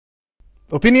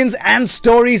Opinions and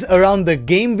stories around the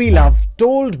game we love,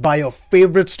 told by your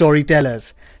favorite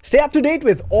storytellers. Stay up to date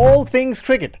with all things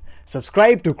cricket.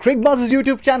 Subscribe to Cricbuzz's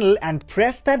YouTube channel and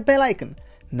press that bell icon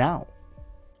now.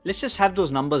 Let's just have those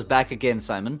numbers back again,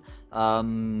 Simon,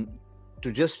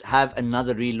 to just have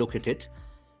another relook at it.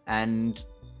 And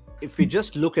if we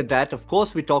just look at that, of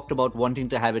course, we talked about wanting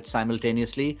to have it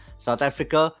simultaneously. South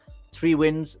Africa, 3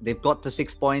 wins. They've got the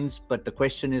 6 points. But the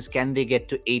question is, can they get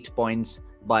to 8 points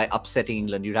by upsetting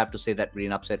England? You'd have to say that really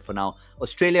an upset for now.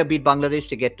 Australia beat Bangladesh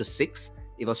to get to 6.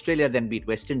 If Australia then beat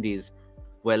West Indies,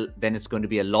 well, then it's going to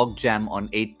be a log jam on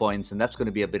 8 points. And that's going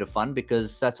to be a bit of fun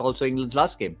because that's also England's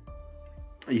last game.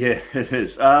 Yeah, it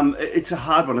is. It's a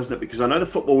hard one, isn't it? Because I know the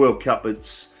Football World Cup,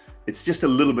 it's just a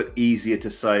little bit easier to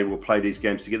say we'll play these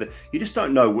games together. You just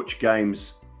don't know which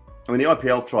games. I mean, the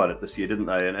IPL tried it this year, didn't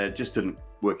they? And it just didn't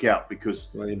work out because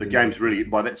the games really,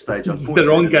 by that stage, unfortunately, the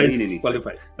wrong didn't guys mean anything.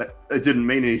 qualified. It didn't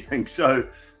mean anything. So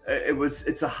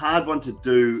it's a hard one to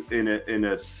do in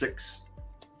a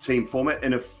 6-team format.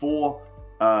 In a four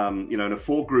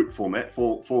group format,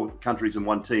 four countries in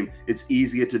one team, it's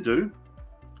easier to do.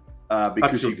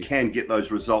 Because Absolutely. You can get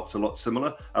those results a lot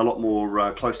similar, a lot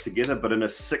more close together. But in a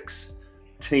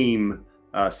 6-team,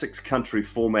 6-country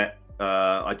format,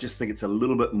 I just think it's a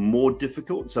little bit more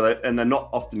difficult. And they're not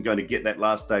often going to get that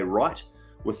last day right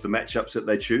with the matchups that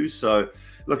they choose. So,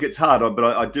 look, it's hard, but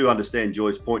I do understand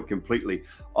Joy's point completely.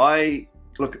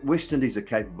 Look, West Indies are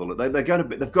capable. They've got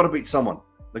to beat someone.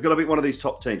 They've got to beat one of these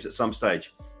top teams at some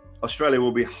stage. Australia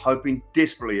will be hoping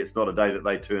desperately it's not a day that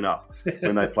they turn up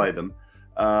when they play them.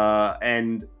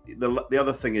 And the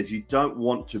other thing is, you don't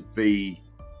want to be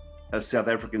a South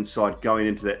African side going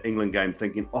into that England game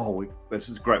thinking, oh, this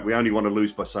is great. We only want to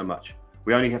lose by so much.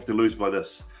 We only have to lose by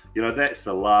this. You know, that's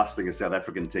the last thing a South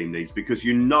African team needs, because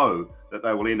you know that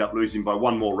they will end up losing by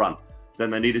one more run than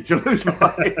they needed to lose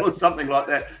by or something like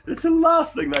that. It's the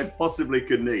last thing they possibly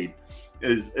could need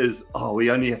is, oh,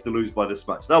 we only have to lose by this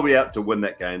much. They'll be out to win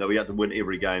that game. They'll be out to win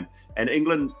every game. And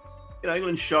England,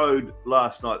 England showed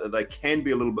last night that they can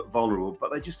be a little bit vulnerable,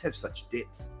 but they just have such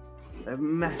depth. They have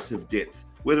massive depth,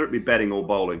 whether it be batting or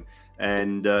bowling.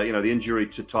 And, the injury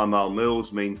to Tymal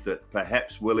Mills means that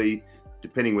perhaps Willie,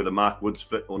 depending whether Mark Wood's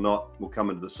fit or not, will come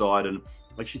into the side. And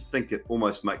I actually think it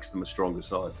almost makes them a stronger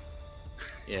side.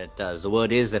 Yeah, it does. The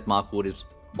word is that Mark Wood is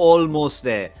almost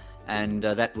there. And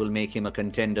that will make him a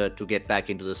contender to get back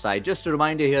into the side. Just a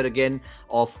reminder here again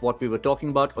of what we were talking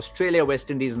about. Australia, West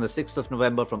Indies on the 6th of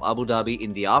November from Abu Dhabi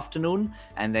in the afternoon.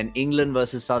 And then England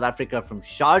versus South Africa from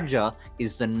Sharjah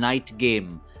is the night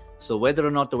game. So whether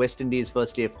or not the West Indies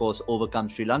firstly, of course, overcome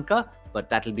Sri Lanka, but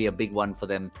that'll be a big one for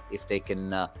them if they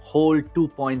can hold 2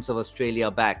 points of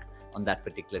Australia back on that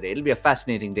particular day. It'll be a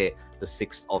fascinating day, the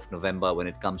 6th of November, when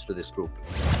it comes to this group.